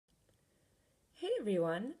Hey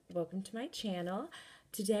everyone, welcome to my channel.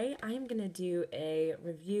 Today I am going to do a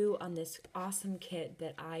review on this awesome kit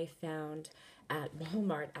that I found at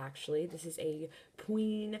Walmart actually. This is a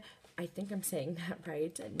Pueen, I think I'm saying that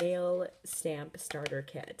right, nail stamp starter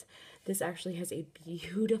kit. This actually has a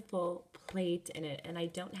beautiful plate in it, and I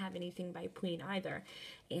don't have anything by Pueen either.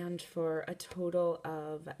 And for a total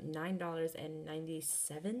of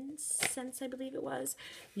 $9.97, I believe it was,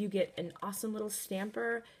 you get an awesome little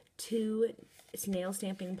stamper, two nail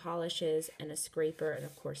stamping polishes, and a scraper, and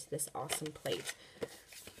of course this awesome plate.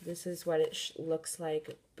 This is what it looks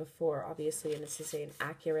like before, obviously, and this is an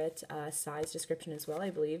accurate size description as well, I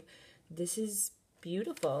believe. This is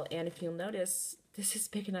beautiful, and if you'll notice, this is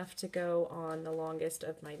big enough to go on the longest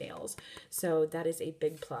of my nails, so that is a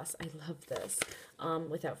big plus. I love this.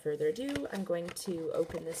 Without further ado, I'm going to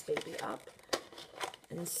open this baby up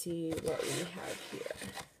and see what we have here.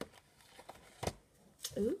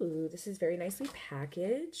 Ooh, this is very nicely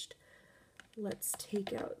packaged. Let's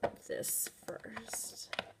take out this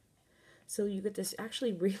first. So you get this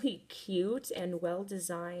actually really cute and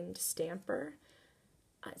well-designed stamper.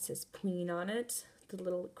 It says Pueen on it, the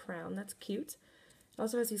little crown, that's cute. It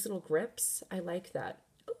also has these little grips. I like that.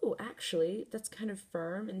 Ooh, actually, that's kind of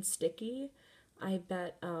firm and sticky. I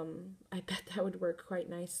bet that would work quite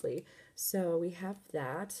nicely. So we have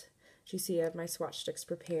that. As you see, I have my swatch sticks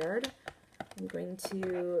prepared. I'm going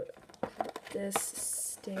to put this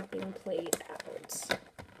stamping plate out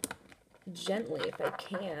gently if I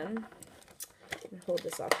can. I'm going to hold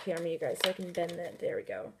this off camera, you guys, so I can bend it. There we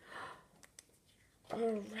go.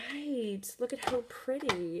 Alright, look at how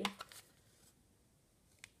pretty.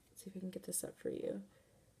 Let's see if I can get this up for you.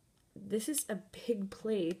 This is a big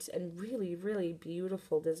plate and really, really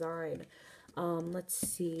beautiful design. Let's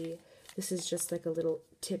see. This is just like a little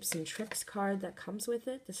tips and tricks card that comes with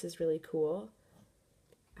it. This is really cool.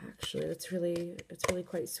 Actually, it's really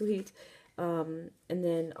quite sweet. And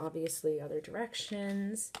then obviously other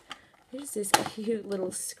directions. Here's this cute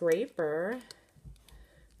little scraper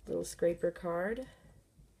card.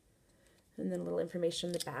 And then a little information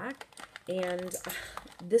in the back. And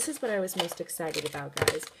this is what I was most excited about,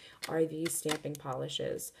 guys, are these stamping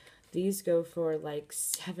polishes. These go for like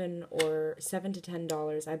 $7 to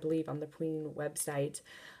 $10, I believe, on the Pueen website.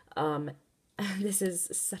 This is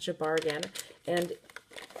such a bargain. And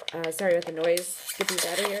sorry about the noise. Get these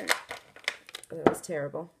out of here. Oh, that was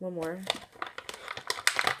terrible. One more.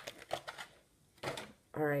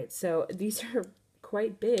 Alright, so these are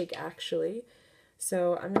quite big, actually.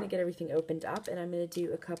 So I'm going to get everything opened up, and I'm going to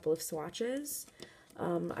do a couple of swatches.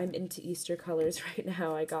 I'm into Easter colors right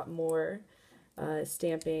now. I got more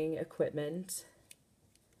stamping equipment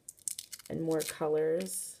and more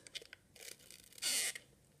colors.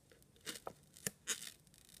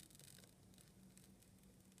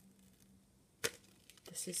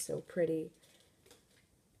 This is so pretty.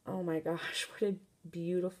 Oh my gosh, what a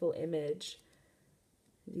beautiful image.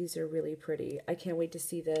 These are really pretty. I can't wait to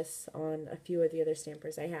see this on a few of the other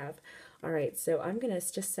stampers I have. Alright, so I'm going to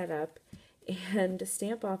just set up and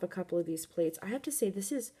stamp off a couple of these plates. I have to say,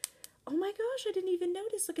 this is, oh my gosh, I didn't even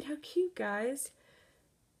notice. Look at how cute, guys.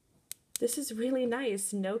 This is really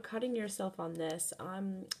nice. No cutting yourself on this.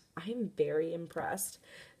 I'm very impressed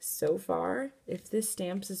so far. If this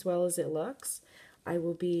stamps as well as it looks, I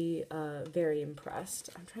will be very impressed.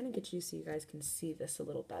 I'm trying to get you so you guys can see this a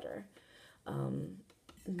little better.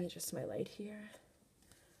 Let me adjust my light here.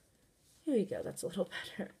 Here we go, that's a little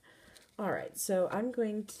better. Alright, so I'm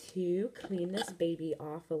going to clean this baby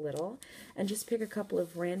off a little and just pick a couple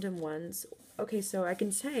of random ones. Okay, so I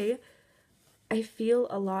can say I feel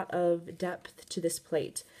a lot of depth to this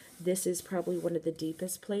plate. This is probably one of the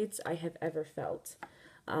deepest plates I have ever felt.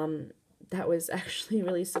 That was actually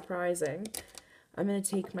really surprising. I'm going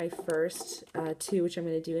to take my first two, which I'm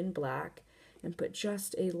going to do in black, and put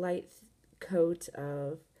just a light coat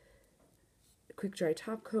of quick dry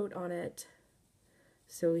top coat on it.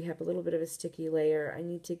 So we have a little bit of a sticky layer. I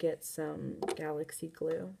need to get some Galaxy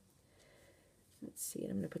glue. Let's see,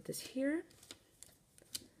 I'm going to put this here.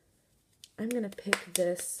 I'm going to pick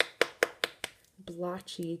this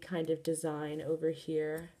blotchy kind of design over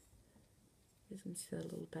here. You guys can see that a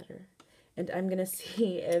little better. And I'm going to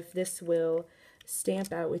see if this will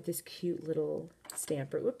stamp out with this cute little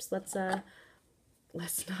stamper. Oops, let's not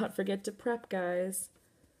forget to prep, guys.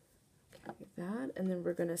 Okay, like that, and then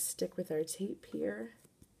we're going to stick with our tape here.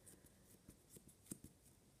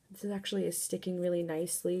 This is actually sticking really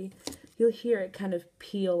nicely. You'll hear it kind of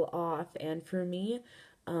peel off, and for me,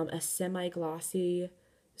 a semi-glossy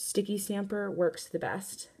sticky stamper works the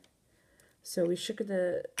best. So let's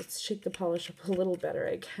shake the polish up a little better,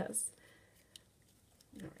 I guess.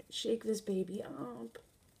 All right, shake this baby up.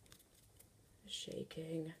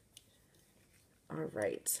 Shaking. All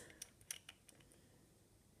right.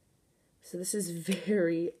 So this is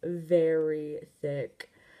very, very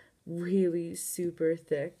thick. Really super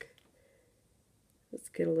thick. Let's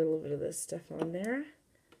get a little bit of this stuff on there.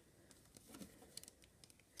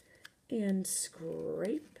 And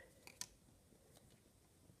scrape.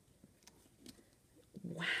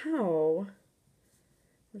 Wow.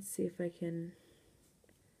 Let's see if I can...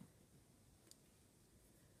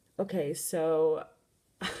 Okay, so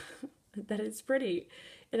that is pretty.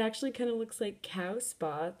 It actually kind of looks like cow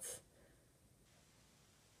spots.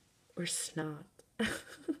 Or snot.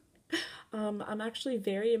 I'm actually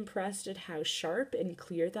very impressed at how sharp and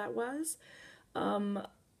clear that was. I'm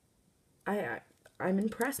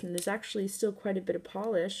impressed, and there's actually still quite a bit of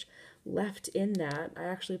polish left in that. I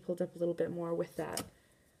actually pulled up a little bit more with that.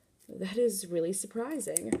 That is really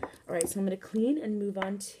surprising. All right, so I'm going to clean and move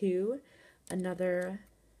on to another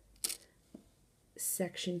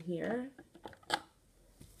section here.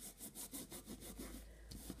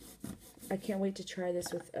 I can't wait to try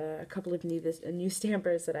this with a couple of new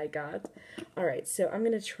stampers that I got. All right, so I'm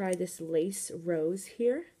going to try this lace rose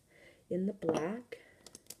here in the black.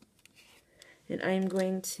 And I'm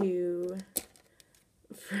going to,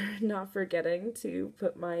 not forgetting to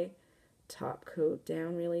put my top coat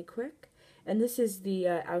down really quick. And this is the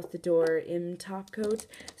Out the Door in top coat,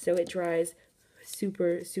 so it dries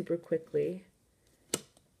super, super quickly.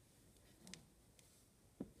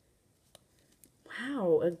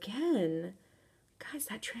 Wow, again. Guys,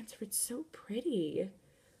 that transferred so pretty.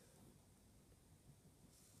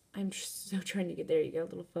 I'm so trying to get, there you go, a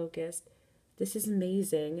little focused. This is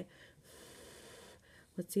amazing.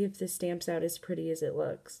 Let's see if this stamps out as pretty as it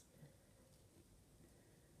looks.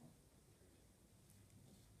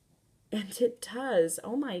 And it does.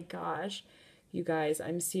 Oh my gosh. You guys,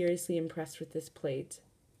 I'm seriously impressed with this plate.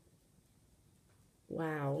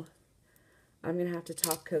 Wow. I'm going to have to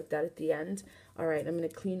top coat that at the end. All right, I'm going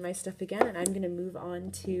to clean my stuff again, and I'm going to move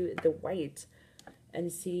on to the white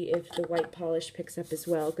and see if the white polish picks up as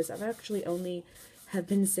well, because I've actually only have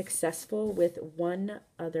been successful with one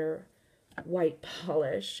other white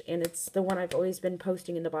polish, and it's the one I've always been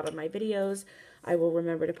posting in the bottom of my videos. I will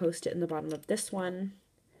remember to post it in the bottom of this one.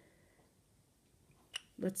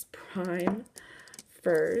 Let's prime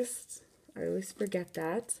first. I always forget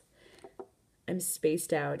that. I'm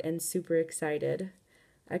spaced out and super excited.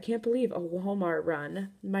 I can't believe a Walmart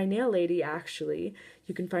run. My nail lady, actually,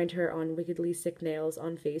 you can find her on Wickedly Sick Nails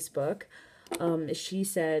on Facebook. She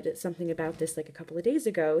said something about this like a couple of days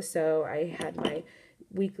ago, so I had my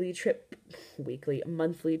monthly trip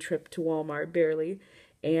to Walmart, barely,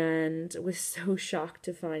 and was so shocked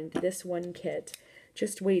to find this one kit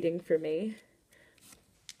just waiting for me.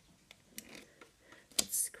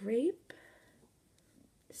 Let's scrape,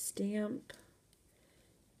 stamp,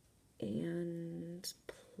 and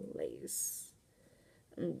place.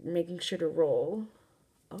 I'm making sure to roll.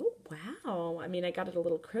 Oh, wow. I mean, I got it a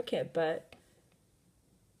little crooked, but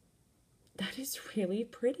that is really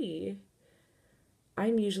pretty.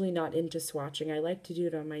 I'm usually not into swatching. I like to do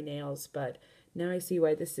it on my nails, but now I see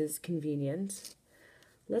why this is convenient.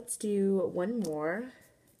 Let's do one more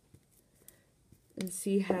and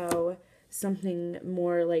see how something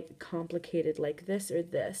more like complicated like this or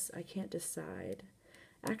this. I can't decide.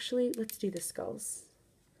 Actually, let's do the skulls.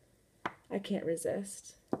 I can't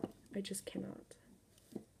resist. I just cannot.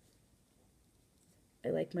 I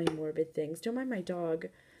like my morbid things. Don't mind my dog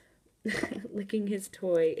licking his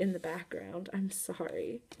toy in the background. I'm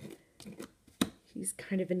sorry. He's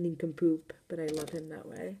kind of a nincompoop, but I love him that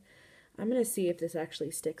way. I'm going to see if this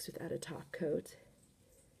actually sticks without a top coat.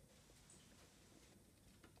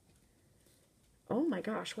 Oh my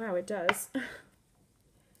gosh, wow, it does.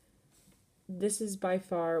 This is by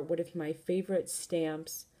far one of my favorite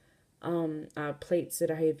stamps, plates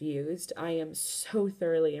that I have used. I am so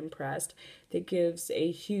thoroughly impressed. That gives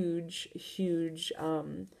a huge, huge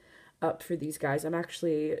up for these guys. I'm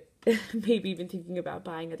actually maybe even thinking about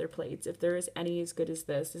buying other plates. If there is any as good as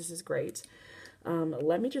this is great.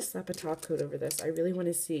 Let me just slap a top coat over this. I really want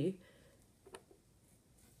to see.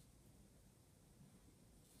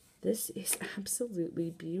 This is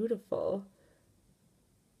absolutely beautiful.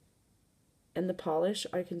 And the polish,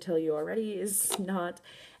 I can tell you already, is not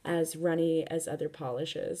as runny as other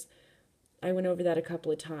polishes. I went over that a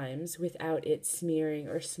couple of times without it smearing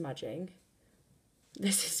or smudging.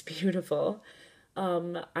 This is beautiful.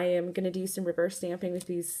 I am going to do some reverse stamping with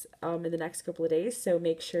these in the next couple of days, so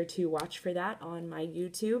make sure to watch for that on my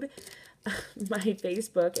YouTube. my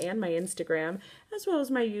Facebook and my Instagram, as well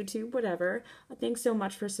as my YouTube, whatever. Thanks so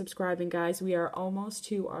much for subscribing, guys. We are almost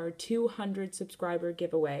to our 200 subscriber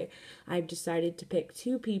giveaway. I've decided to pick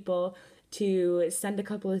 2 people to send a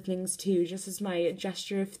couple of things to, just as my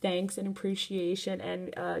gesture of thanks and appreciation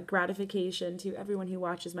and gratification to everyone who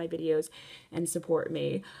watches my videos and support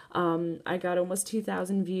me. I got almost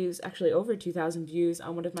 2,000 views, actually over 2,000 views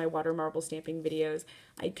on one of my water marble stamping videos.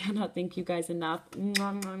 I cannot thank you guys enough.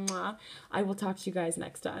 Mwah, mwah, mwah. I will talk to you guys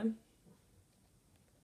next time.